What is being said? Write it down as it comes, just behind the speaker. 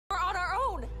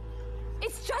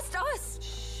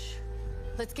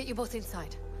Let's get you both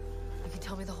inside. You can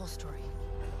tell me the whole story.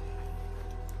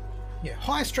 Yeah,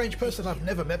 hi, strange person I've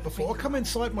never met before. Come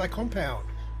inside my compound.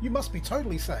 You must be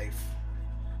totally safe.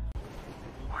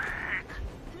 Wait.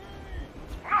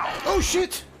 Oh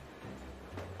shit!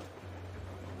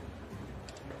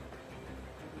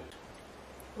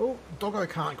 Oh, Doggo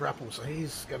can't grapple, so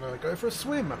he's gonna go for a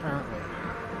swim, apparently.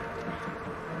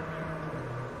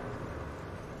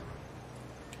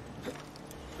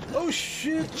 Oh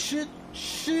shit, shit,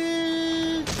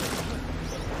 shit!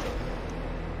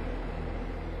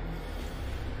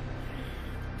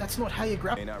 That's not how you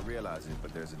grapple. May not realize it,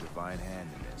 but there's a divine hand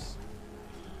in this.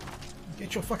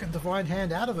 Get your fucking divine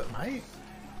hand out of it, mate.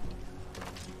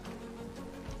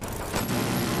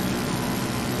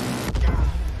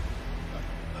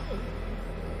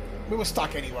 We were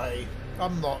stuck anyway.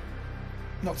 I'm not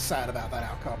sad about that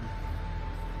outcome.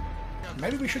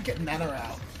 Maybe we should get Nana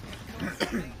out.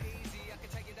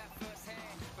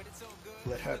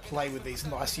 Let her play with these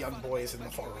nice young boys in the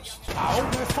forest. Oh,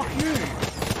 no, fuck you!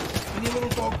 And your little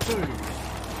dog too.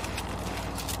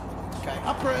 Okay,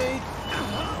 upgrade!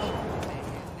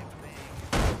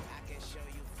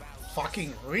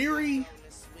 Fucking Riri!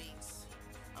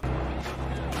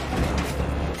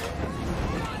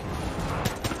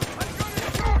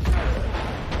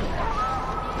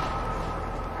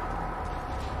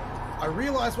 I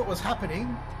realised what was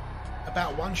happening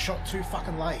about one shot too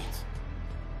fucking late.